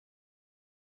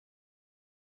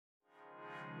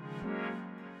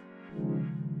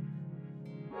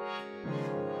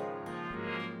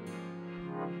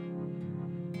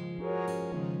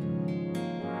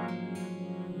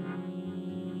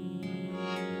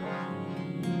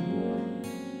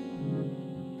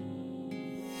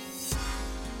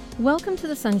Welcome to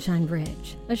the Sunshine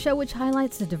Bridge, a show which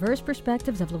highlights the diverse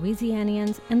perspectives of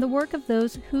Louisianians and the work of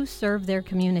those who serve their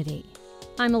community.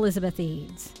 I'm Elizabeth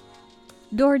Eads.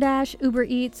 DoorDash, Uber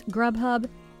Eats, Grubhub,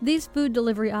 these food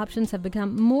delivery options have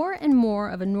become more and more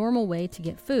of a normal way to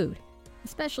get food,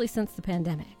 especially since the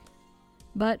pandemic.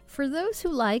 But for those who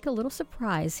like a little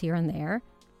surprise here and there,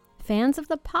 fans of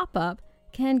the pop-up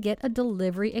can get a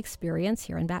delivery experience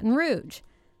here in Baton Rouge.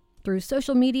 Through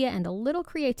social media and a little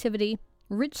creativity,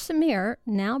 Rich Semere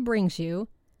now brings you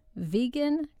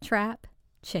Vegan Trap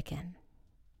Chicken.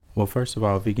 Well, first of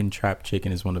all, Vegan Trap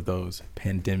Chicken is one of those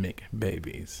pandemic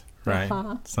babies, right?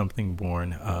 Something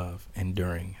born of and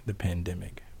during the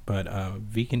pandemic. But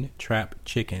Vegan Trap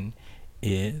Chicken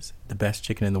is the best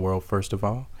chicken in the world, first of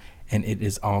all. And it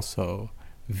is also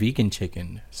vegan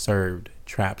chicken served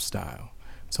trap style.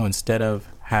 So instead of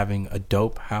having a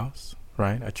dope house,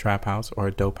 right, a trap house or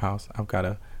a dope house, I've got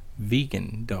a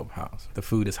vegan dope house. The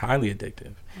food is highly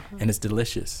addictive and it's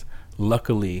delicious.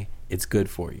 Luckily, it's good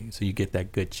for you. So you get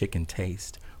that good chicken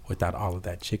taste without all of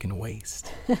that chicken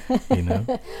waste, you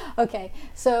know? Okay.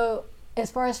 So as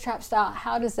far as trap style,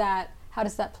 how does that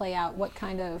play out? What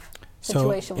kind of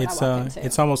situation would I walk into?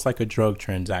 It's almost like a drug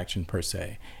transaction per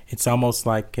se. It's almost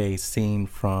like a scene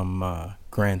from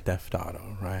Grand Theft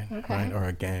Auto, right? Okay. Right? Or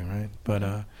a game, right?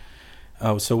 But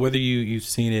so whether you've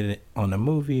seen it on a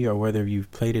movie or whether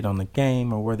you've played it on the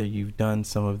game or whether you've done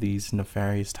some of these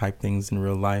nefarious type things in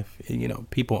real life, you know,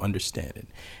 people understand it,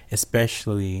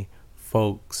 especially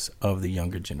folks of the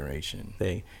younger generation.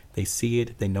 They see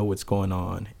it, they know what's going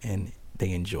on, and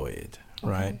they enjoy it,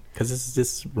 right? Because it's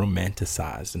just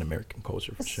romanticized in American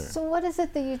culture for sure. So what is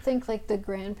it that you think like the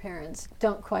grandparents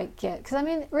don't quite get? Because I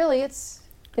mean, really, it's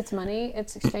money,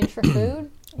 it's exchange for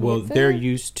food. Well, they're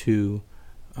used to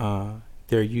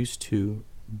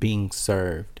being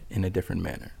served in a different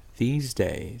manner. These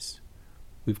days,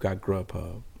 we've got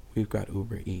Grubhub, we've got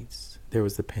Uber Eats. There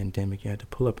was the pandemic, you had to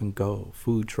pull up and go,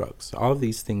 food trucks. All of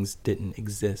these things didn't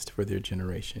exist for their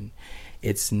generation.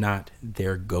 It's not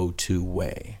their go-to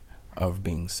way of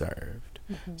being served.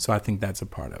 So I think that's a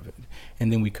part of it.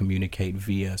 And then we communicate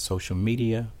via social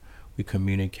media. We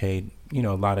communicate, you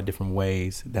know, a lot of different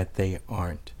ways that they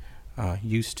aren't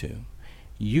used to.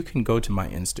 You can go to my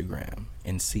Instagram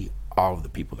and see all of the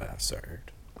people that I've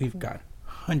served. We've got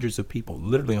hundreds of people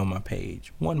literally on my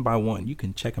page, one by one. You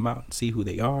can check them out and see who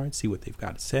they are and see what they've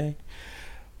got to say.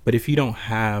 But if you don't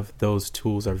have those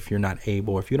tools, or if you're not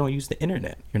able, or if you don't use the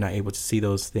internet, you're not able to see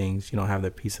those things, you don't have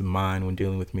that peace of mind when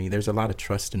dealing with me. There's a lot of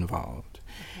trust involved.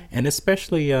 And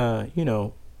especially, you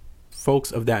know,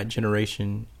 folks of that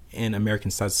generation in American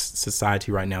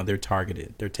society right now, they're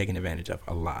targeted. They're taken advantage of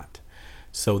a lot.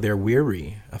 So they're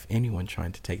weary of anyone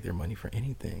trying to take their money for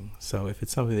anything. So if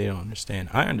it's something they don't understand,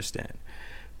 I understand.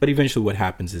 But eventually what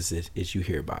happens is you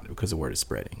hear about it because the word is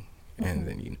spreading. And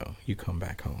then, you know, you come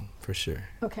back home for sure.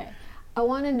 Okay. I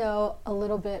want to know a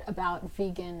little bit about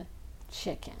vegan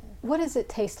chicken. What does it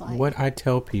taste like? What I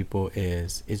tell people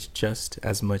is it's just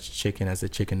as much chicken as the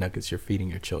chicken nuggets you're feeding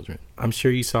your children. I'm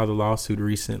sure you saw the lawsuit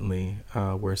recently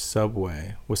where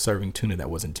Subway was serving tuna that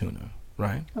wasn't tuna,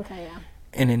 right? Okay, yeah.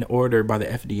 And in order, by the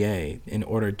FDA, in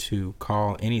order to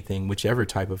call anything, whichever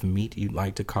type of meat you'd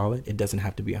like to call it, it doesn't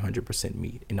have to be 100%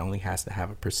 meat. It only has to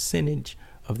have a percentage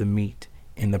of the meat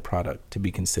in the product to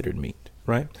be considered meat,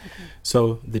 right?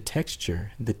 So the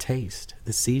texture, the taste,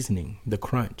 the seasoning, the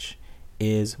crunch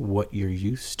is what you're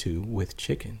used to with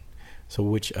chicken. So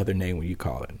which other name would you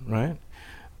call it, right?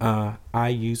 I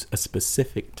use a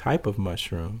specific type of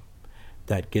mushroom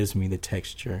that gives me the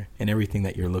texture and everything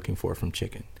that you're looking for from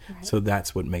chicken. Right. So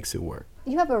that's what makes it work.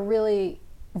 You have a really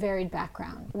varied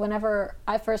background. Whenever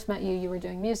I first met you, you were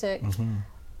doing music.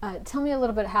 Tell me a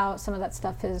little bit how some of that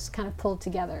stuff is kind of pulled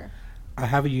together. I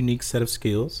have a unique set of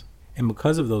skills, and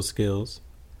because of those skills,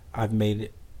 I've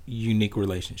made unique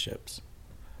relationships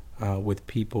with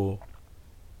people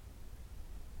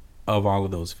of all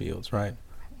of those fields, right?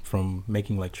 From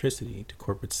making electricity to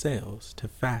corporate sales to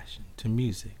fashion to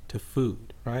music to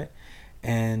food, right?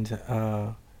 And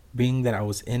being that I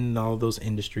was in all those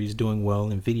industries doing well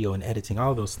in video and editing,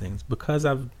 all those things, because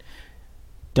I've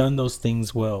done those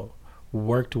things well,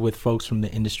 worked with folks from the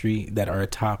industry that are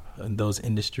atop those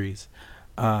industries,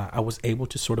 I was able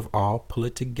to sort of all pull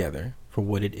it together for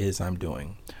what it is I'm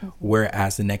doing.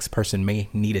 Whereas the next person may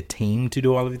need a team to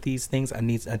do all of these things, I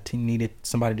needed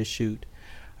somebody to shoot.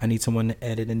 I need someone to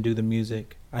edit and do the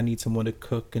music. I need someone to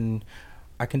cook, and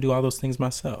I can do all those things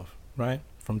myself, right?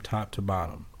 From top to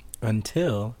bottom,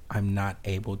 until I'm not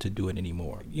able to do it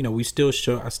anymore. You know, I still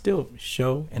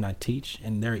show and I teach,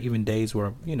 and there are even days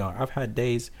where, you know, I've had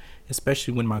days,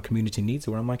 especially when my community needs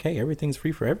it, where I'm like, hey, everything's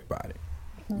free for everybody.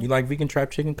 You like vegan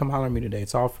trap chicken? Come holler at me today.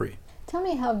 It's all free. Tell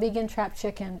me how vegan trap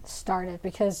chicken started,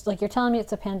 because like you're telling me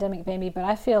it's a pandemic baby, but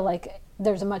I feel like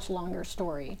there's a much longer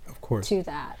story, of course, to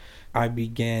that. I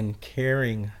began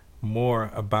caring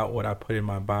more about what I put in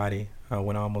my body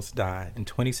when I almost died. In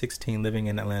 2016, living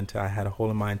in Atlanta, I had a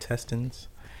hole in my intestines,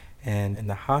 and in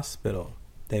the hospital,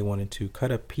 they wanted to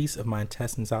cut a piece of my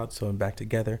intestines out, sew them back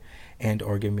together, and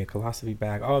or give me a colostomy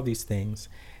bag, all of these things.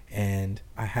 And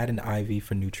I had an IV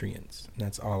for nutrients, and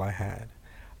that's all I had.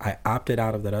 I opted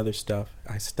out of that other stuff.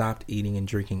 I stopped eating and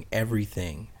drinking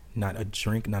everything, not a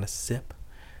drink, not a sip,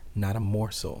 not a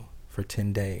morsel, for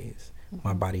 10 days.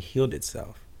 My body healed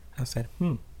itself. I said,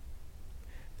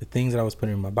 the things that I was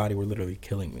putting in my body were literally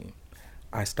killing me.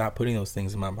 I stopped putting those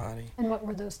things in my body. And what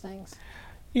were those things?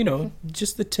 You know,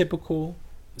 just the typical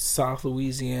South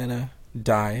Louisiana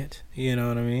diet. You know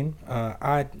what I mean?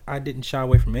 I didn't shy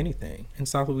away from anything. In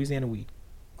South Louisiana, we eat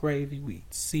gravy, we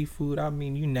eat seafood. I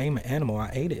mean, you name an animal,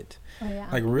 I ate it. Oh, yeah.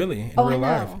 Like really, in real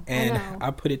life. And I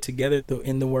put it together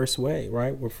in the worst way,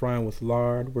 right? We're frying with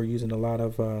lard. We're using a lot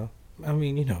of,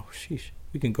 sheesh.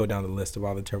 We can go down the list of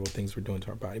all the terrible things we're doing to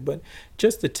our body. But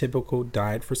just the typical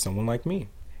diet for someone like me.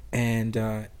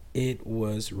 And it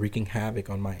was wreaking havoc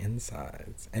on my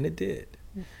insides. And it did.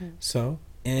 So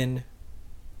in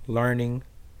learning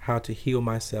how to heal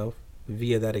myself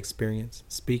via that experience,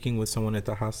 speaking with someone at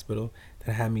the hospital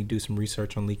that had me do some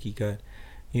research on leaky gut,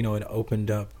 it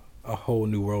opened up a whole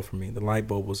new world for me. The light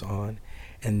bulb was on,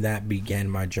 and that began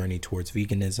my journey towards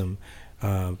veganism.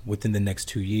 Within the next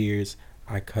 2 years,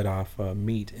 I cut off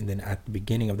meat, and then at the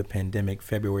beginning of the pandemic,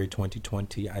 February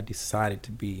 2020, I decided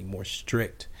to be more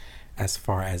strict as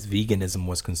far as veganism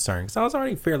was concerned, because I was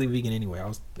already fairly vegan anyway.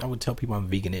 I would tell people I'm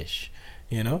vegan-ish,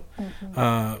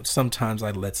 Sometimes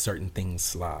I let certain things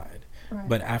slide. Right.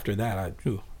 But after that,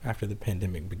 after the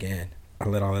pandemic began, I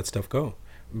let all that stuff go.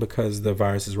 Because the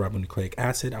virus is ribonucleic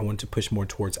acid, I wanted to push more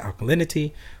towards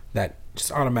alkalinity. That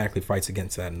just automatically fights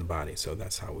against that in the body. So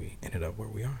that's how we ended up where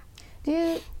we are.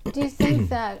 Do you think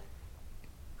that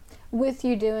with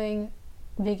you doing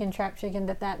vegan trap chicken,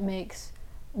 that makes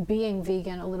being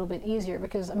vegan a little bit easier?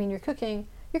 Because I mean, you're cooking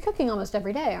almost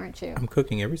every day, aren't you? I'm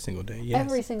cooking every single day. Yes.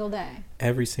 Every single day.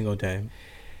 Every single day.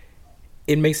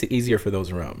 It makes it easier for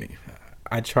those around me.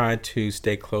 I try to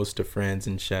stay close to friends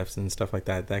and chefs and stuff like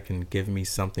that can give me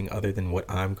something other than what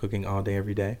I'm cooking all day,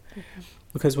 every day.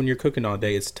 Because when you're cooking all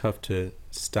day, it's tough to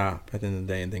stop at the end of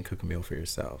the day and then cook a meal for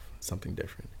yourself, something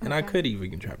different. And I could eat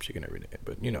vegan trap chicken every day,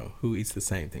 but who eats the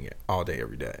same thing all day,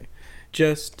 every day?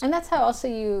 And that's how also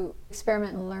you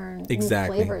experiment and learn new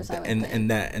flavors, I would think.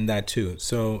 And that too.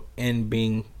 So in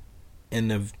being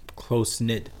in a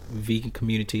close-knit vegan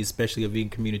community, especially a vegan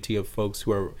community of folks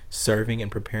who are serving and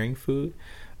preparing food,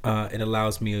 it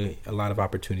allows me a lot of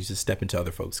opportunities to step into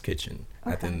other folks' kitchen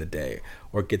at the end of the day,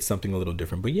 or get something a little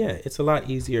different. But yeah, it's a lot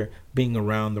easier being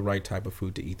around the right type of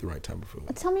food to eat the right type of food.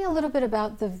 Tell me a little bit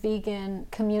about the vegan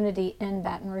community in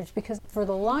Baton Rouge, because for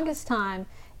the longest time,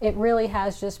 it really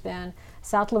has just been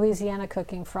South Louisiana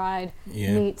cooking, fried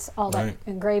meats, all that,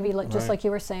 and gravy, just like you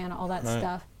were saying, all that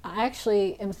stuff. I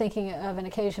actually am thinking of an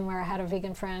occasion where I had a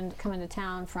vegan friend come into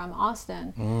town from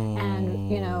Austin,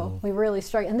 and we really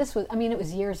struggled. And this was, it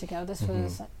was years ago. This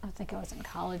was, I think I was in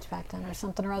college back then or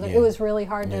something or other. It was really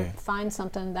hard to find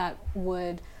something that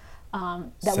would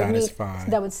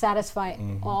satisfy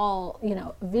all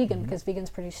vegan, because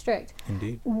vegan's pretty strict.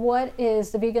 Indeed. What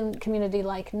is the vegan community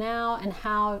like now, and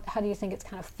how do you think it's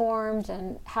kind of formed,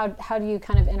 and how do you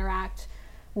kind of interact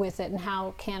with it, and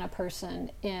how can a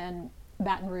person in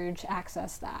Baton Rouge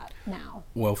access that now?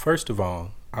 Well, first of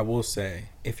all, I will say,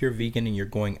 if you're vegan and you're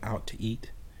going out to eat,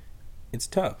 it's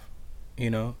tough,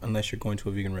 unless you're going to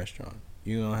a vegan restaurant.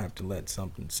 You don't have to let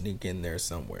something sneak in there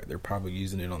somewhere. They're probably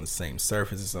using it on the same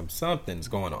surface, something's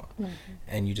going on.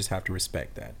 And you just have to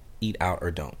respect that. Eat out or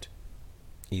don't.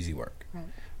 Easy work.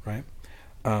 Right?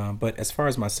 But as far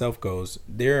as myself goes,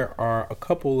 there are a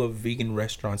couple of vegan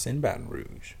restaurants in Baton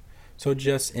Rouge. So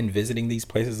just in visiting these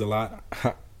places a lot,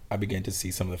 I began to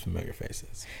see some of the familiar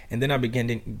faces. And then I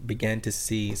began to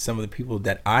see some of the people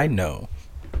that I know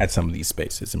at some of these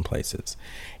spaces and places.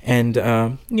 And,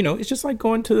 it's just like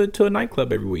going to a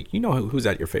nightclub every week. You know who's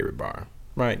at your favorite bar,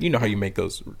 right? You know how you make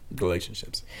those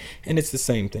relationships. And it's the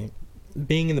same thing.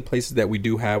 Being in the places that we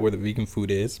do have where the vegan food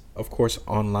is, of course,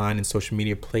 online and social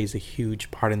media plays a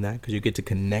huge part in that, because you get to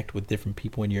connect with different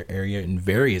people in your area in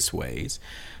various ways.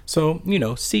 So,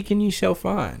 seek and ye shall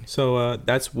find. So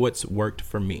that's what's worked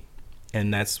for me.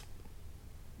 And that's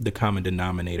the common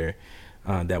denominator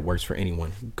that works for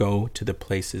anyone. Go to the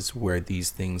places where these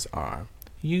things are.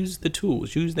 Use the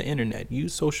tools, use the internet,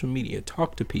 use social media,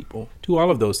 talk to people, do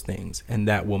all of those things, and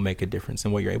that will make a difference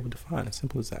in what you're able to find. As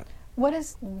simple as that. What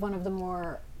is one of the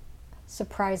more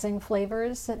surprising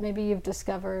flavors that maybe you've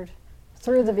discovered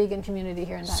through the vegan community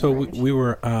here in Baton Rouge? So we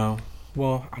were,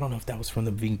 well, I don't know if that was from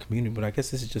the vegan community, but I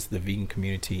guess this is just the vegan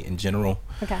community in general.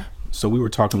 Okay. So we were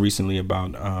talking recently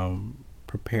about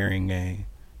preparing a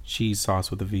cheese sauce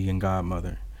with a vegan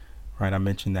godmother, right? I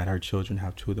mentioned that her children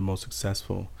have two of the most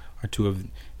successful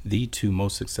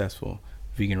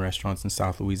vegan restaurants in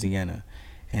South Louisiana.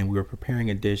 And we were preparing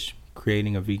a dish,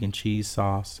 creating a vegan cheese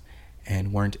sauce,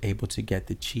 and weren't able to get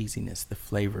the cheesiness, the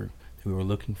flavor that we were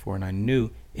looking for. And I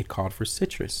knew it called for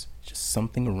citrus, just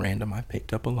something random I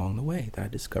picked up along the way that I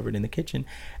discovered in the kitchen,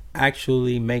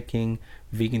 actually making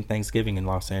vegan Thanksgiving in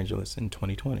Los Angeles in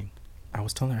 2020. I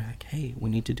was telling her, like, hey, we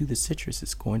need to do the citrus.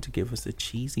 It's going to give us the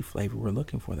cheesy flavor we're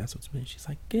looking for. That's what's been. She's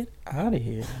like, get out of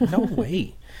here. No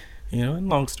way. And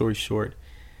long story short,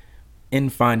 in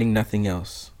finding nothing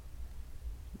else,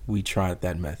 we tried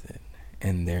that method.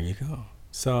 And there you go.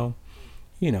 So,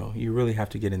 you really have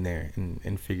to get in there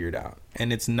and figure it out.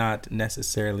 And it's not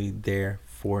necessarily there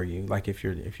for you. Like if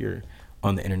you're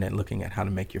on the internet looking at how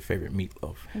to make your favorite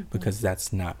meatloaf, because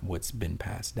that's not what's been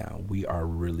passed down. We are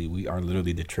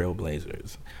literally the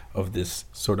trailblazers of this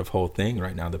sort of whole thing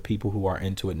right now. The people who are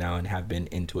into it now and have been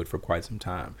into it for quite some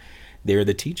time. They're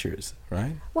the teachers,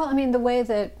 right? Well, I mean, the way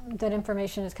that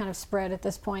information is kind of spread at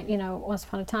this point, once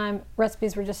upon a time,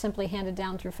 recipes were just simply handed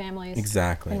down through families.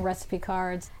 Exactly. And recipe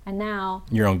cards. And now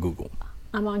you're on Google.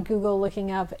 I'm on Google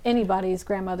looking up anybody's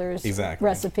grandmother's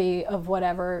recipe of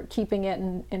whatever, keeping it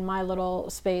in my little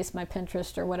space, my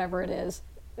Pinterest or whatever it is,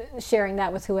 sharing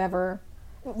that with whoever.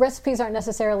 Recipes aren't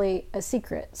necessarily a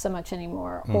secret so much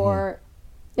anymore, or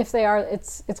if they are,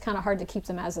 it's kind of hard to keep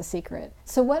them as a secret.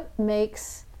 So what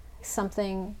makes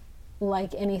something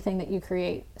like anything that you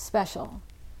create special?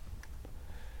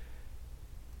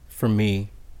 For me,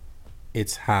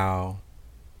 it's how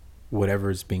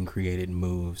whatever is being created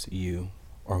moves you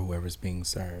or whoever's being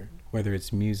served. Whether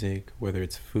it's music, whether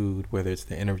it's food, whether it's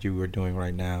the interview we're doing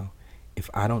right now,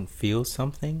 if I don't feel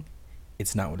something,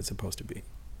 it's not what it's supposed to be.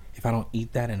 If I don't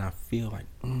eat that and I feel like,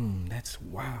 that's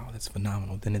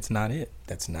phenomenal, then it's not it.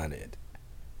 That's not it.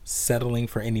 Settling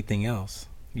for anything else,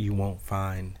 you won't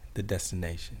find the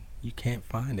destination. You can't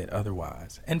find it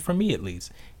otherwise. And for me, at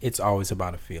least, it's always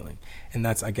about a feeling. And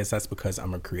I guess that's because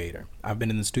I'm a creator. I've been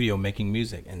in the studio making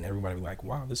music and everybody be like,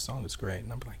 wow, this song is great.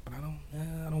 And I'm like, but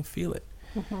I don't feel it.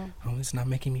 Oh, it's not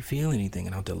making me feel anything.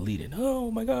 And I'll delete it.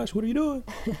 Oh my gosh, what are you doing?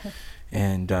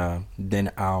 And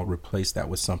then I'll replace that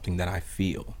with something that I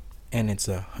feel. And it's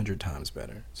 100 times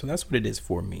better. So that's what it is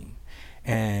for me.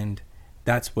 And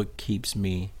that's what keeps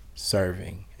me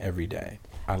serving every day.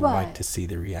 I like to see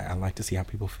I like to see how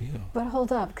people feel. But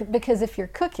hold up, because if you're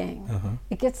cooking,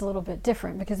 it gets a little bit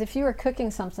different. Because if you are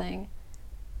cooking something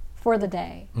for the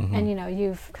day, and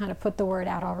you've kind of put the word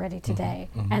out already today,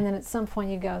 and then at some point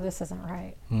you go, this isn't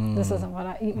right. This isn't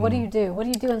what do you do? What do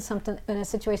you do in a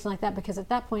situation like that? Because at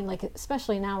that point, like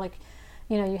especially now, like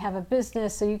you have a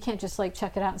business, so you can't just like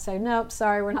check it out and say, nope,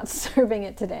 sorry, we're not serving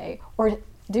it today. Or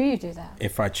do you do that?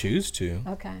 If I choose to.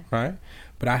 Okay. Right?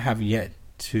 But I have yet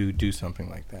to do something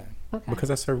like that. Okay.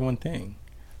 Because I serve one thing.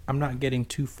 I'm not getting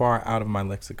too far out of my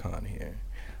lexicon here.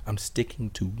 I'm sticking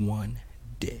to one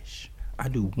dish. I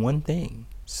do one thing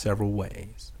several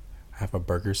ways. I have a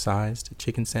burger-sized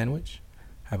chicken sandwich.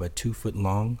 I have a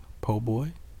 2-foot-long po'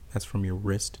 boy. That's from your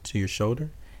wrist to your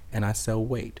shoulder. And I sell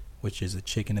weight, which is a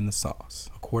chicken in the sauce.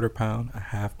 A 1/4 pound, a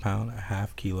 1/2 pound, a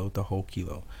 1/2 kilo, the whole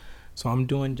kilo. So I'm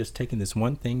just taking this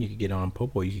one thing. You could get it on po'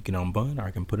 boy, you could get it on bun, or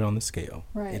I can put it on the scale.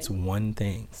 Right. It's one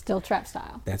thing. Still trap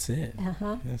style. That's it.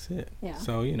 That's it. Yeah.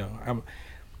 So,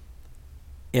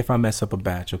 if I mess up a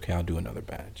batch, okay, I'll do another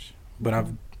batch. But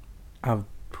I've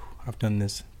done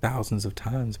this thousands of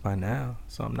times by now,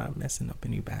 so I'm not messing up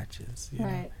any batches.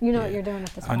 Right. You know what you're doing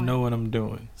at this point. I know what I'm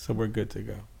doing, so we're good to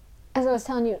go. As I was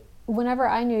telling you, whenever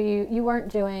I knew you, you weren't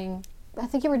doing, I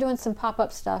think you were doing some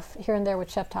pop-up stuff here and there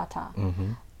with Chef Tata.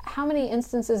 How many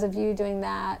instances of you doing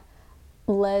that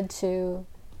led to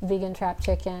vegan trap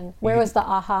chicken? Where was the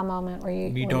aha moment where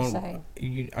you say?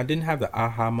 I didn't have the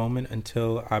aha moment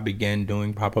until I began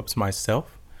doing pop-ups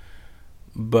myself,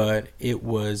 but it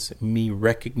was me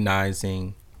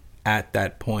recognizing at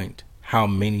that point how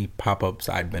many pop-ups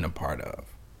I'd been a part of.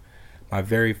 My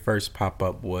very first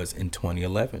pop-up was in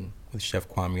 2011 with Chef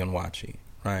Kwame Onwachi,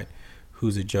 right?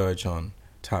 Who's a judge on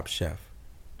Top Chef.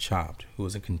 Chopped, who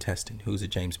was a contestant, who's a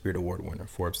James Beard Award winner,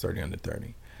 Forbes 30 Under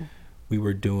 30. We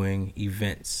were doing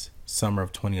events summer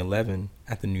of 2011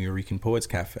 at the New Yorican Poets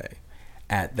Cafe.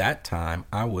 At that time,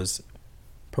 I was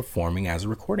performing as a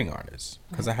recording artist,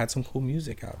 because I had some cool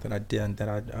music out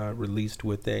that I released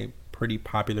with a pretty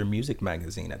popular music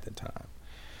magazine at the time.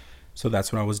 So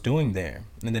that's what I was doing there.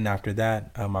 And then after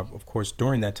that, of course,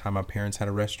 during that time, my parents had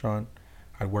a restaurant.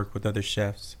 I worked with other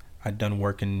chefs. I'd done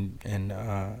work in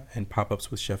pop-ups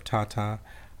with Chef Tata.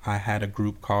 I had a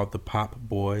group called the Pop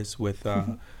Boys with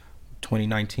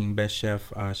 2019 Best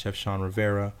Chef, Chef Sean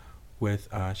Rivera, with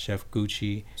Chef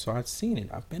Gucci. So I've seen it.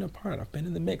 I've been a part. I've been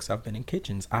in the mix. I've been in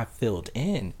kitchens. I've filled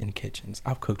in kitchens.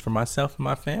 I've cooked for myself and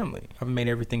my family. I've made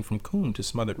everything from coon to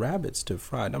smothered rabbits to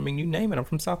fried. I mean, you name it. I'm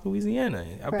from South Louisiana.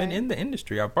 I've been in the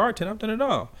industry. I've bartended. I've done it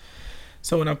all.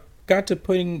 So when I got to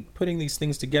putting these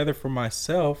things together for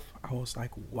myself, I was like,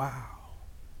 wow.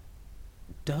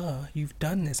 Duh, you've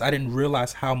done this. I didn't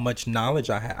realize how much knowledge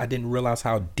I had. I didn't realize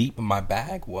how deep my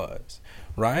bag was,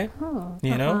 right?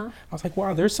 You know? I was like,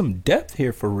 wow, there's some depth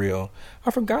here for real.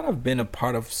 I forgot I've been a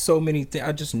part of so many things.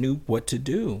 I just knew what to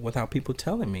do without people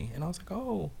telling me. And I was like,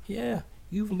 oh, yeah,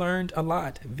 you've learned a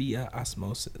lot via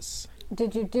osmosis.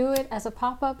 Did you do it as a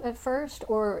pop-up at first,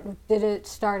 or did it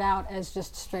start out as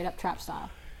just straight up trap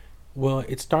style? Well,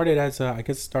 it started as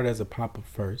a pop-up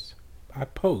first. I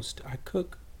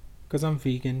cook. Because I'm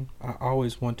vegan, I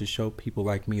always want to show people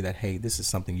like me that, hey, this is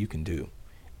something you can do.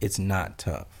 It's not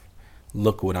tough.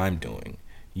 Look what I'm doing.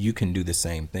 You can do the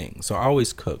same thing. So I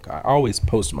always cook. I always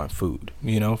post my food,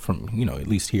 from, at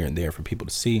least here and there for people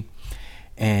to see.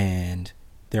 And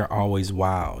they're always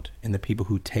wowed. And the people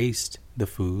who taste the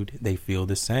food, they feel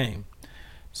the same.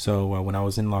 So when I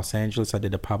was in Los Angeles, I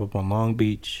did a pop-up on Long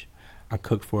Beach. I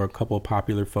cooked for a couple of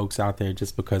popular folks out there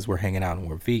just because we're hanging out and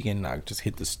we're vegan. I just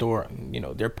hit the store and,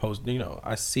 they're posting,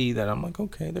 I see that. I'm like,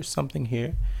 okay, there's something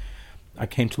here. I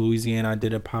came to Louisiana. I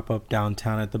did a pop-up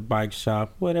downtown at the bike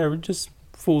shop, whatever, just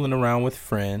fooling around with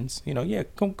friends. Yeah,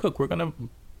 come cook. We're going to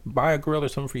buy a grill or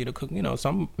something for you to cook. So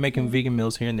I'm making vegan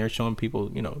meals here and there, showing people,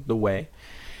 the way.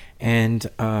 And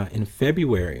in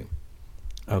February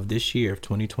of this year, of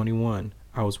 2021,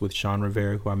 I was with Sean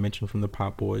Rivera, who I mentioned from the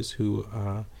Pop Boys, who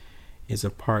is a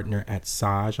partner at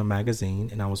Sage, a magazine,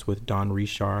 and I was with Dawn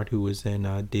Richard, who was in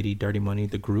Diddy Dirty Money,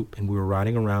 the group, and we were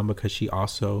riding around because she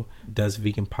also does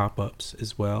vegan pop-ups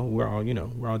as well. We're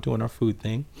all doing our food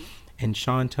thing, and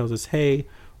Sean tells us, hey,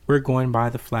 we're going by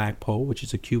the Flagpole, which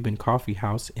is a Cuban coffee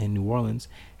house in New Orleans,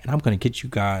 and I'm going to get you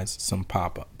guys some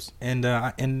pop-ups. And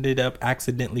I ended up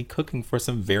accidentally cooking for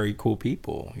some very cool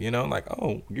people, like,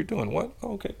 oh, you're doing what?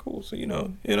 Oh, okay, cool. So,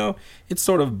 it's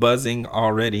sort of buzzing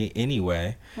already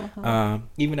anyway.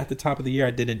 Even at the top of the year,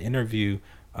 I did an interview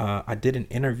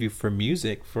for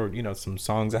music for, some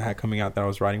songs I had coming out that I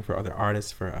was writing for other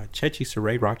artists for Chechi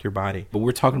Saray, Rock Your Body. But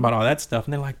we're talking about all that stuff.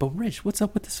 And they're like, but Rich, what's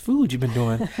up with this food you've been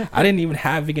doing? I didn't even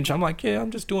have vegan. I'm like, yeah,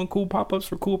 I'm just doing cool pop-ups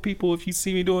for cool people. If you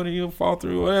see me doing it, you'll fall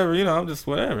through, whatever. I'm just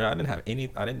whatever. I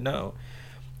didn't know.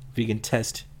 Vegan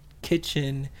Test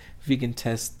Kitchen, Vegan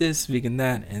Test this, vegan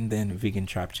that. And then Vegan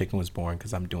Trap Chicken was born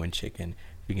because I'm doing chicken.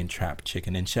 Vegan Trap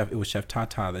Chicken. And it was Chef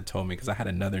Tata that told me, because I had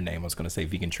another name. I was going to say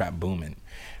Vegan Trap Boomin',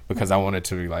 because I wanted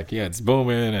to be like, yeah, it's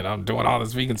booming and I'm doing all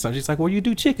this vegan stuff. She's like, well, you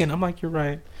do chicken. I'm like, you're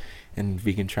right. And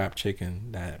Vegan Trap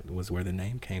Chicken, that was where the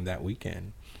name came that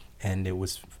weekend. And it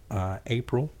was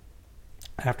April.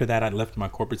 After that, I left my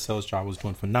corporate sales job. I was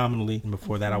doing phenomenally. And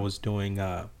before that, I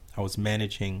was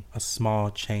managing a small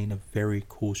chain of very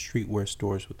cool streetwear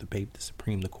stores with the Babe the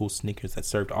Supreme, the cool sneakers that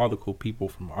served all the cool people,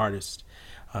 from artists,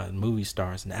 movie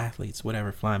stars and athletes,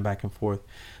 whatever, flying back and forth.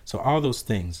 So all those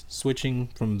things, switching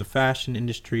from the fashion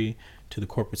industry to the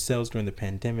corporate sales during the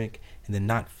pandemic, and then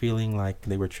not feeling like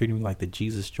they were treating me like the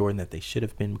Jesus Jordan that they should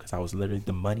have been, because I was literally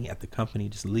the money at the company,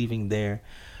 just leaving there,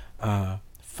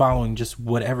 following just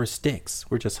whatever sticks.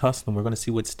 We're just hustling. We're going to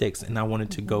see what sticks. And I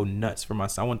wanted to go nuts for my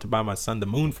son. I wanted to buy my son the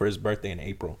moon for his birthday in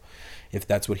April, if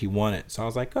that's what he wanted. So I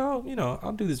was like, oh,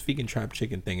 I'll do this Vegan Trap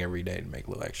Chicken thing every day to make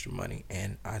a little extra money.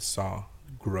 And I saw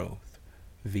growth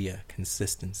via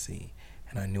consistency,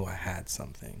 and I knew I had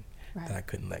something that I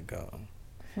couldn't let go.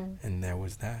 And there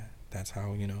was that. That's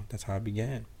how I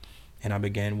began. And I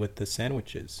began with the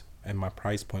sandwiches, and my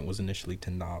price point was initially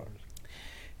 $10.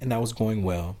 And that was going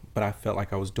well, but I felt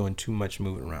like I was doing too much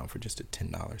moving around for just a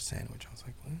 $10 sandwich. I was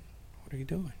like, what are you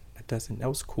doing? That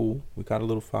was cool. We got a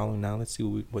little following now. Let's see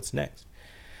what's next.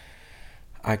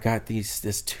 I got this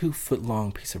 2-foot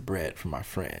long piece of bread from my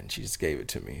friend. She just gave it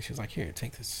to me. She was like, here,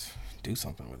 take this, do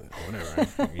something with it, or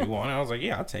whatever. You want it? I was like,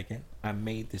 yeah, I'll take it. I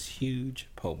made this huge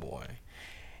po' boy,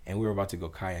 and we were about to go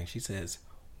kayak. She says,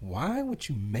 why would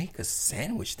you make a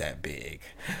sandwich that big?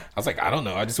 I was like, I don't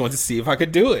know. I just wanted to see if I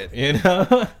could do it, And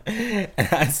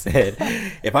I said,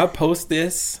 if I post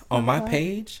this on my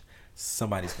page,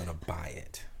 somebody's going to buy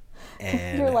it.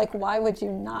 And you're like, why would you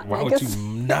not why would you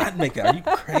not make it? Are you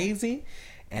crazy?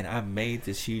 And I made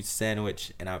this huge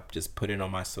sandwich, and I just put it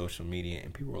on my social media,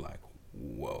 and people were like,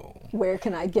 whoa. Where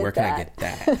can I get that? Where can I get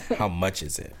that? How much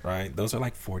is it, right? Those are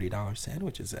like $40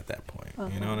 sandwiches at that point.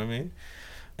 You know what I mean?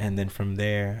 And then from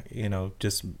there, you know,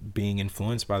 just being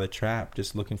influenced by the trap,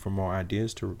 just looking for more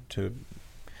ideas to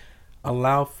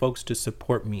allow folks to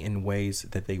support me in ways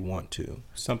that they want to.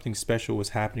 Something special was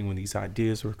happening when these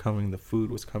ideas were coming, the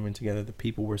food was coming together, the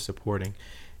people were supporting,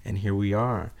 and here we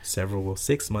are.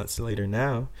 6 months later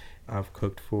now, I've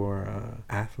cooked for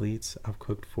athletes, I've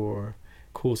cooked for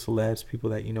cool celebs, people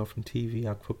that you know from TV.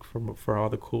 I cook for all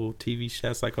the cool TV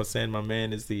chefs. Like I was saying, my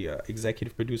man is the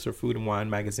executive producer of Food and Wine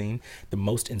magazine. The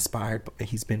most inspired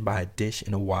he's been by a dish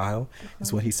in a while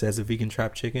is what he says, a vegan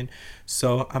trap chicken.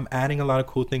 So I'm adding a lot of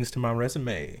cool things to my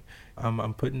resume.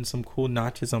 I'm putting some cool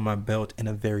notches on my belt in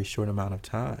a very short amount of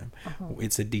time.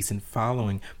 It's a decent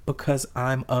following because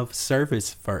I'm of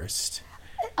service first.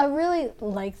 I really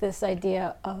like this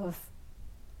idea of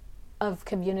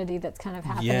community that's kind of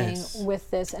happening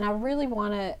with this, and I really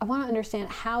want to understand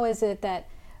how is it that,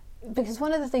 because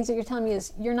one of the things that you're telling me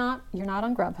is you're not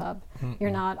on Grubhub, you're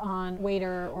not on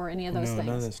Waiter or any of those things.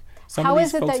 None of this. Some of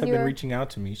these folks have been reaching out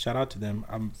to me. Shout out to them.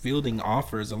 I'm fielding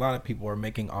offers. A lot of people are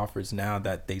making offers now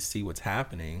that they see what's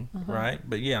happening, right?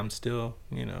 But yeah, I'm still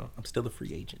the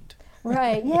free agent.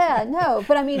 Right. Yeah. No.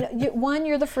 But I mean, one,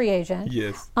 you're the free agent.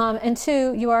 Yes. And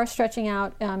two, you are stretching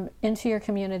out into your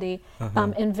community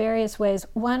in various ways.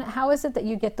 One, how is it that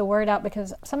you get the word out?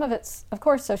 Because some of it's, of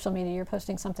course, social media. You're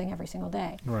posting something every single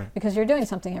day. Right. Because you're doing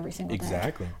something every single day.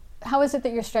 Exactly. How is it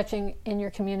that you're stretching in your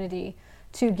community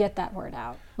to get that word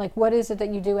out? Like, what is it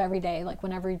that you do every day? Like,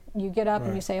 whenever you get up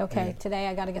and you say, okay, today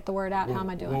I got to get the word out. How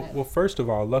am I doing it? Well, first of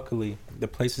all, luckily, the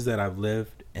places that I've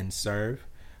lived and served,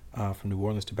 from New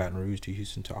Orleans to Baton Rouge to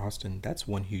Houston to Austin, that's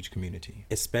one huge community.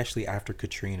 Especially after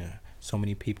Katrina, so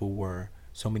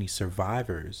many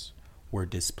survivors were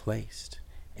displaced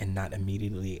and not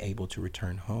immediately able to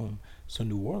return home. So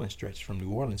New Orleans stretched from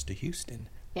New Orleans to Houston.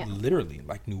 Yeah. Literally,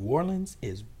 like New Orleans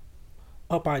is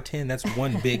up I-10. That's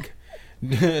one big,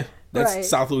 that's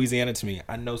South Louisiana to me.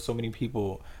 I know so many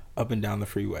people up and down the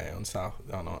freeway on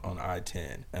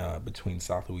I-10 between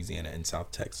South Louisiana and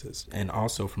South Texas. And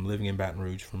also from living in Baton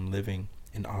Rouge, from living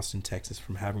in Austin, Texas,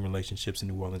 from having relationships in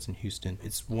New Orleans and Houston.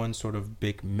 It's one sort of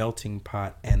big melting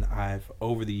pot, and I've,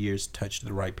 over the years, touched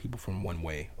the right people from one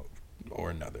way or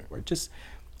another. Or just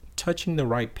touching the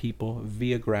right people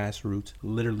via grassroots,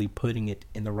 literally putting it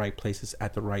in the right places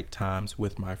at the right times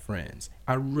with my friends.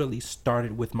 I really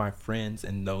started with my friends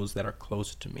and those that are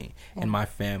close to me and my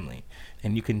family.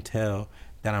 And you can tell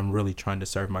that I'm really trying to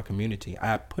serve my community.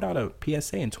 I put out a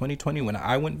PSA in 2020 when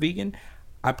I went vegan.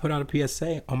 I put out a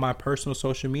PSA on my personal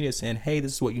social media saying, hey,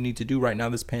 this is what you need to do right now.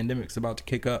 This pandemic's about to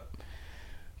kick up.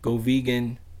 Go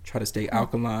vegan. Try to stay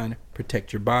alkaline,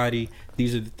 protect your body.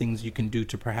 These are the things you can do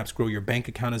to perhaps grow your bank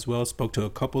account as well. Spoke to a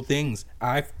couple things.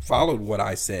 I followed what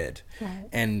I said,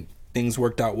 and things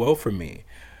worked out well for me.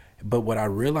 But what I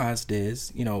realized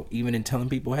is, even in telling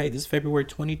people, hey, this is February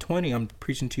 2020, I'm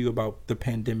preaching to you about the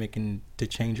pandemic and to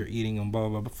change your eating and blah, blah,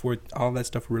 blah. Before all that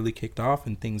stuff really kicked off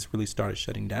and things really started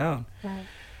shutting down,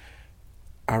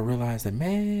 I realized that,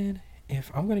 man,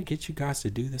 if I'm going to get you guys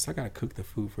to do this, I got to cook the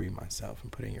food for you myself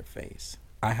and put it in your face.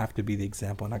 I have to be the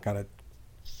example, and I gotta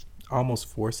almost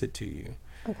force it to you.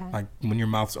 Like when your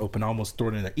mouth's open, almost throw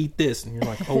it in there, eat this, and you're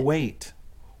like, oh wait,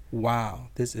 wow,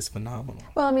 this is phenomenal.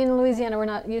 Well, I mean, in Louisiana, we're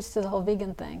not used to the whole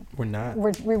vegan thing. We're not.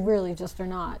 We really just are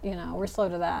not. We're slow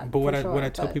to that. But what I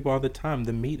tell people all the time,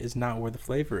 the meat is not where the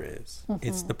flavor is.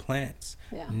 It's the plants.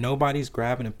 Yeah. Nobody's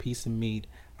grabbing a piece of meat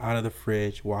out of the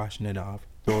fridge, washing it off,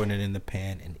 throwing it in the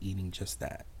pan, and eating just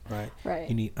that. Right.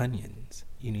 You need onions.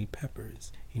 You need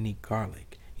peppers. You need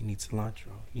garlic. You need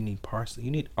cilantro. You need parsley.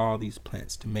 You need all these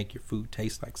plants to make your food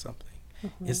taste like something.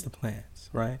 It's the plants,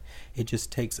 right? It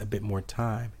just takes a bit more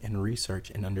time and research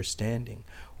and understanding.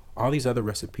 All these other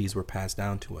recipes were passed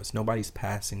down to us. Nobody's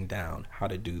passing down how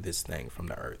to do this thing from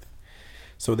the earth.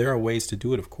 So there are ways to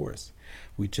do it, of course.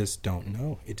 We just don't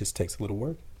know. It just takes a little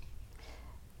work.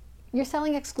 You're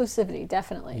selling exclusivity,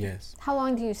 definitely. Yes. How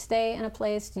long do you stay in a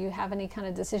place? Do you have any kind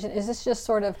of decision? Is this just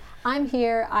sort of, I'm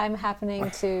here, I'm happening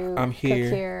to I'm here,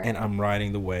 cook here. And I'm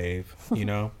riding the wave,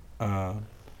 I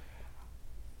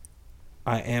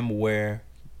am where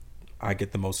I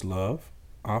get the most love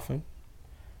often.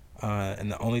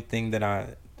 And the only thing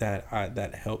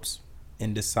that helps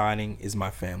in deciding is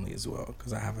my family as well,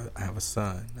 because I have a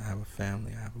son, I have a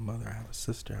family, I have a mother, I have a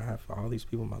sister, I have all these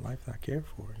people in my life that I care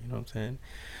for. You know what I'm saying?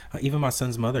 Even my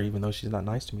son's mother, even though she's not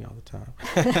nice to me all the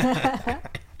time.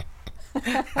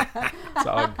 It's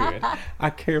all good. I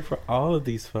care for all of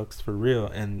these folks for real,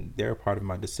 and they're a part of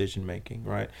my decision making,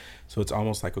 right? So it's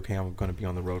almost like, okay, I'm going to be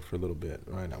on the road for a little bit,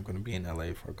 right? I'm going to be in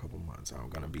LA for a couple months. I'm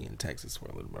going to be in Texas for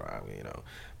a little bit, you know.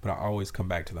 But I always come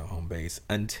back to the home base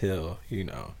until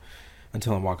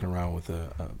I'm walking around with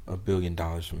a $1 billion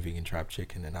from Vegan Trap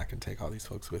Chicken, and I can take all these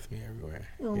folks with me everywhere.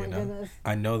 Oh my goodness!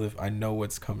 I know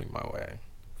what's coming my way,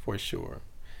 for sure.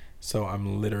 So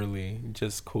I'm literally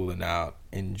just cooling out,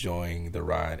 enjoying the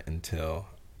ride until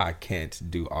I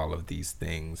can't do all of these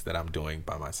things that I'm doing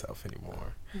by myself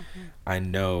anymore. Mm-hmm. I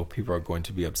know people are going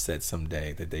to be upset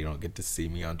someday that they don't get to see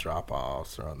me on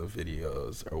drop-offs or on the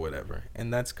videos or whatever,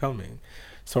 and that's coming.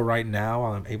 So right now,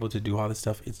 while I'm able to do all this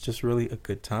stuff, it's just really a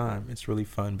good time. It's really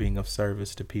fun being of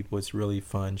service to people. It's really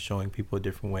fun showing people a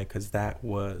different way, because that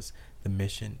was the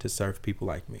mission, to serve people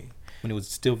like me. When it was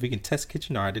still Vegan Test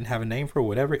Kitchen, or I didn't have a name for it,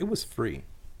 whatever, it was free.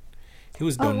 It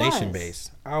was donation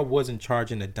based. I wasn't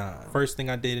charging a dime. First thing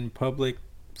I did in public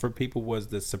for people was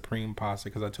the Supreme pasta,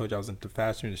 because I told you I was into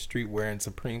fashion in the street wearing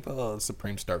Supreme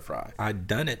stir fry. I'd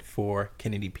done it for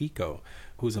Kennedy Pico,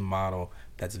 who's a model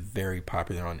that's very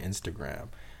popular on Instagram.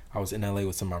 I was in LA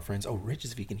with some of my friends. Oh, Rich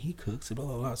is vegan, he cooks, blah,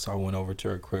 blah, blah. So I went over to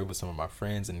her crib with some of my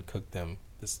friends and cooked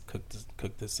this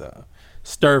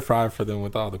stir fry for them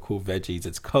with all the cool veggies.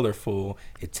 It's colorful,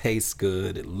 it tastes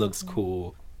good, it looks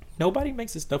cool. Nobody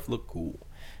makes this stuff look cool,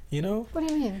 you know? What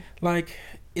do you mean? Like,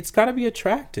 it's got to be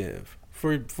attractive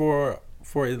for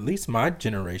at least my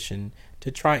generation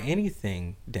to try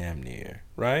anything damn near,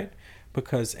 right?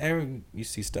 Because you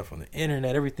see stuff on the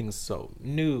internet, everything's so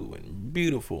new and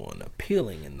beautiful and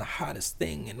appealing and the hottest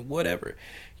thing and whatever.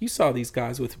 You saw these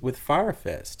guys with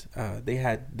Firefest. They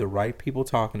had the right people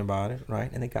talking about it,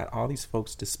 right? And they got all these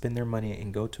folks to spend their money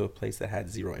and go to a place that had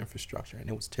zero infrastructure, and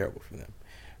it was terrible for them,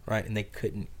 right? And they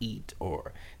couldn't eat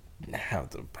or have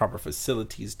the proper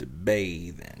facilities to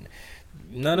bathe and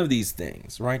none of these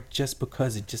things, right? Just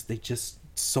because they just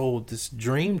sold this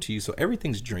dream to you. So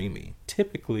everything's dreamy.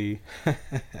 Typically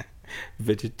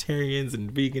vegetarians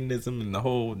and veganism and the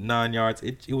whole 9 yards,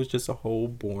 it was just a whole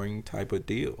boring type of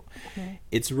deal. Okay.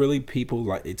 It's really people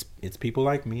like it's people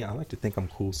like me. I like to think I'm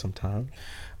cool sometimes.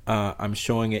 I'm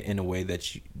showing it in a way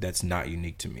that's not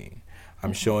unique to me.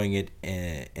 I'm showing it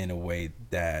in a way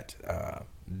that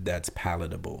that's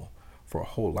palatable for a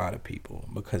whole lot of people,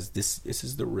 because this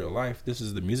is the real life. This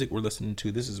is the music we're listening to.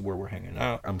 This is where we're hanging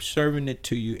out. I'm serving it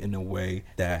to you in a way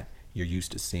that you're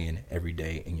used to seeing every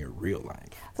day in your real life.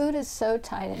 Food is so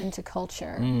tied into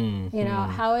culture. You know,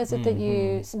 how is it that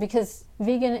you, because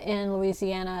vegan in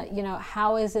Louisiana, you know,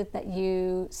 how is it that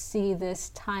you see this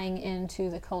tying into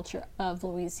the culture of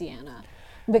Louisiana?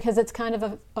 Because it's kind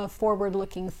of a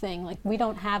forward-looking thing. Like, we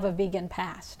don't have a vegan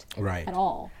past at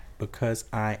all. Because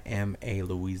I am a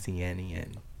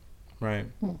Louisianian, right?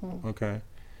 Mm-hmm. Okay.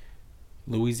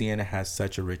 Louisiana has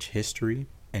such a rich history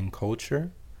and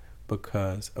culture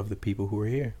because of the people who are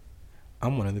here.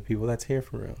 I'm one of the people that's here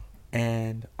for real.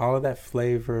 And all of that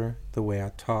flavor, the way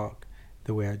I talk,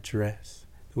 the way I dress,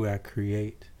 the way I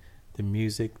create, the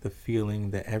music, the feeling,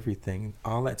 the everything,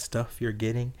 all that stuff you're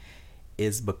getting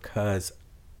is because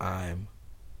I'm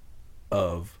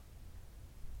of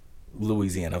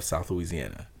Louisiana, of South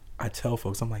Louisiana. I tell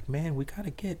folks, I'm like, man,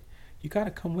 you gotta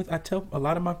come with. I tell a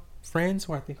lot of my friends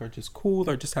who I think are just cool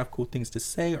or just have cool things to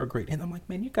say or great, and I'm like,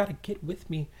 man, you gotta get with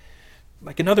me,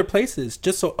 like in other places,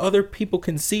 just so other people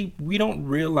can see. We don't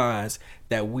realize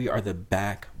that we are the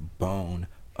backbone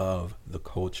of the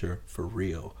culture for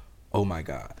real. Oh my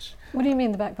gosh. What do you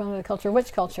mean the backbone of the culture?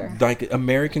 Which culture? Like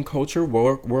American culture,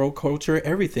 world culture,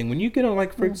 everything. When you get on,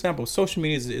 like, for example, social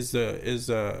media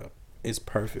is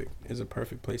perfect. Is a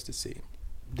perfect place to see.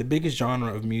 The biggest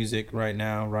genre of music right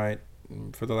now, right,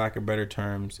 for the lack of better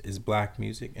terms, is black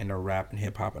music and rap and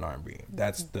hip hop and R&B.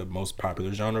 That's the most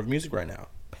popular genre of music right now.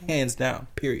 Hands down,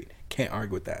 period. Can't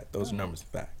argue with that. Those are numbers and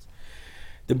facts.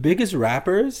 The biggest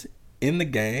rappers in the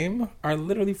game are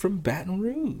literally from Baton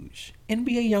Rouge.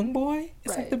 NBA Youngboy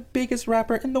is like the biggest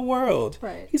rapper in the world.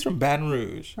 Right. He's from Baton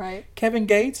Rouge. Right. Kevin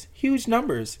Gates, huge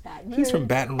numbers. He's from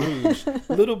Baton Rouge.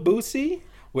 Little Boosie,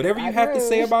 whatever you have to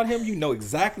say about him, you know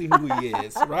exactly who he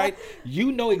is, right?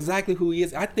 You know exactly who he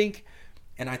is. I think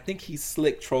he's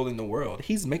slick trolling the world.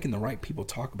 He's making the right people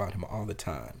talk about him all the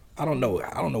time. I don't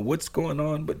know what's going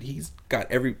on, but he's got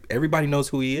everybody knows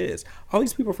who he is. All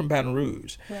these people from Baton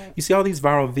Rouge. Right. You see all these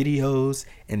viral videos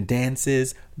and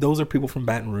dances, those are people from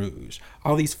Baton Rouge.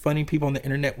 All these funny people on the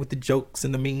internet with the jokes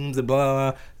and the memes and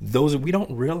blah, we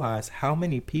don't realize how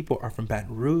many people are from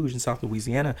Baton Rouge in South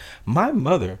Louisiana. My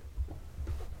mother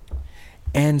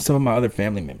and some of my other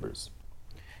family members,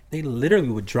 they literally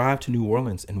would drive to New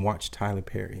Orleans and watch Tyler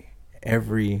Perry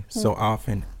every so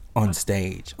often on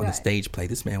stage, on a stage play.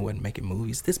 This man wasn't making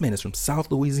movies. This man is from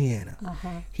South Louisiana.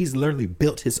 He's literally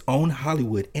built his own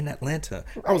Hollywood in Atlanta.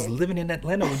 Right. I was living in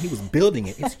Atlanta when he was building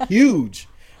it. It's huge,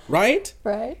 right?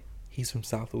 Right. He's from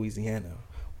South Louisiana.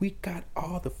 We got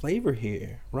all the flavor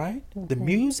here, right? The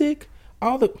music,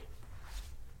 all the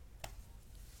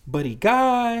Buddy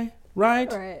Guy,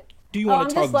 right? Right. Do you want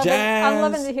to talk jazz? I'm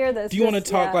loving to hear this. Do you want to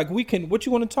talk like we can? What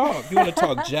you want to talk? You want to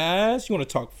talk jazz? You want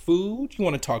to talk food? You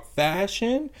want to talk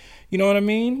fashion? You know what I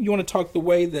mean? You want to talk the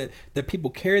way that people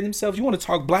carry themselves? You want to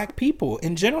talk black people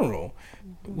in general?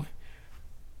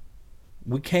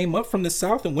 We came up from the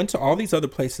South and went to all these other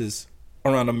places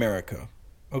around America.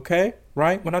 Okay,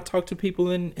 right? When I talk to people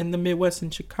in the Midwest, in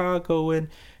Chicago, and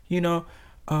in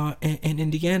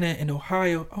Indiana and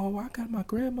Ohio, oh, I got my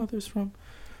grandmothers from.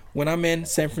 When I'm in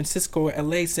San Francisco,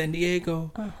 LA, San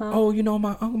Diego, oh,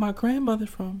 my grandmother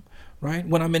from, right?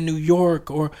 When I'm in New York,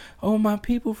 or my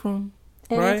people from,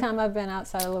 right? Anytime I've been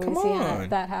outside of Louisiana,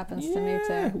 that happens to me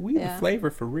too. We the flavor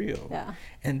for real. Yeah.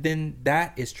 And then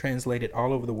that is translated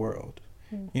all over the world.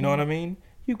 You know what I mean?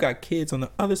 You got kids on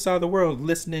the other side of the world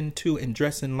listening to and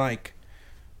dressing like,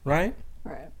 right?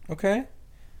 Right. Okay?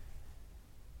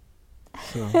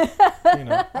 So,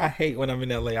 I hate when I'm in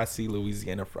LA, I see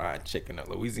Louisiana fried chicken or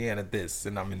Louisiana this,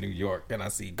 and I'm in New York and I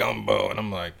see gumbo, and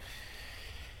I'm like,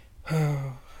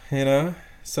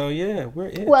 so yeah, we're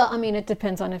it. Well, I mean, it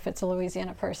depends on if it's a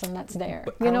Louisiana person that's there.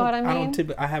 But you know what I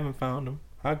mean? I haven't found them.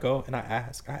 I go and I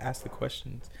ask the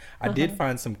questions. I did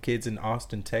find some kids in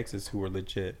Austin, Texas who were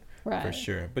legit. Right. For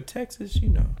sure. But Texas,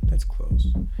 that's close.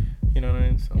 You know what I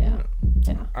mean? So yeah.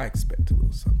 I expect a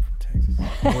little something from Texas.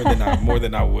 More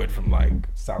than I would from like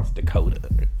South Dakota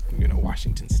or,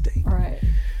 Washington State. Right.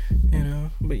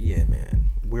 But yeah,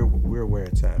 man. We're where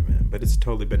it's at, man. But it's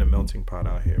totally been a melting pot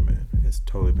out here, man. It's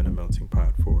totally been a melting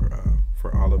pot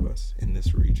for all of us in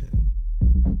this region.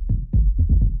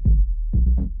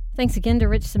 Thanks again to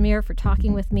Rich Semere for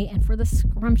talking with me and for the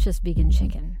scrumptious vegan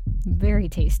chicken. Very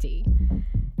tasty.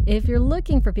 If you're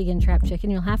looking for vegan trap chicken,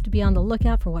 you'll have to be on the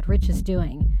lookout for what Rich is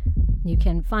doing. You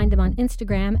can find him on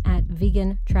Instagram at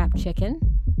Vegan Trap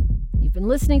Chicken. You've been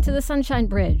listening to The Sunshine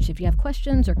Bridge. If you have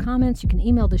questions or comments, you can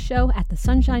email the show at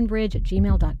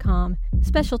thesunshinebridge@gmail.com.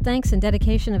 Special thanks and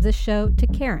dedication of this show to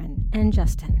Karen and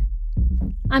Justin.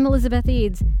 I'm Elizabeth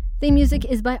Eads. The music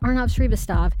is by Arnav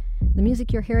Srivastava. The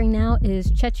music you're hearing now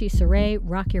is Chechi Saray,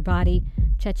 Rock Your Body.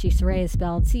 Chechi Saray is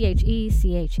spelled Cheche,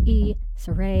 Saray,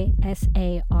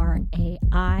 Sarai.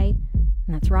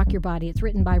 And that's Rock Your Body. It's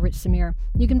written by Rich Semere.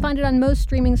 You can find it on most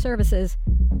streaming services.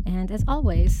 And as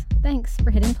always, thanks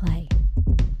for hitting play.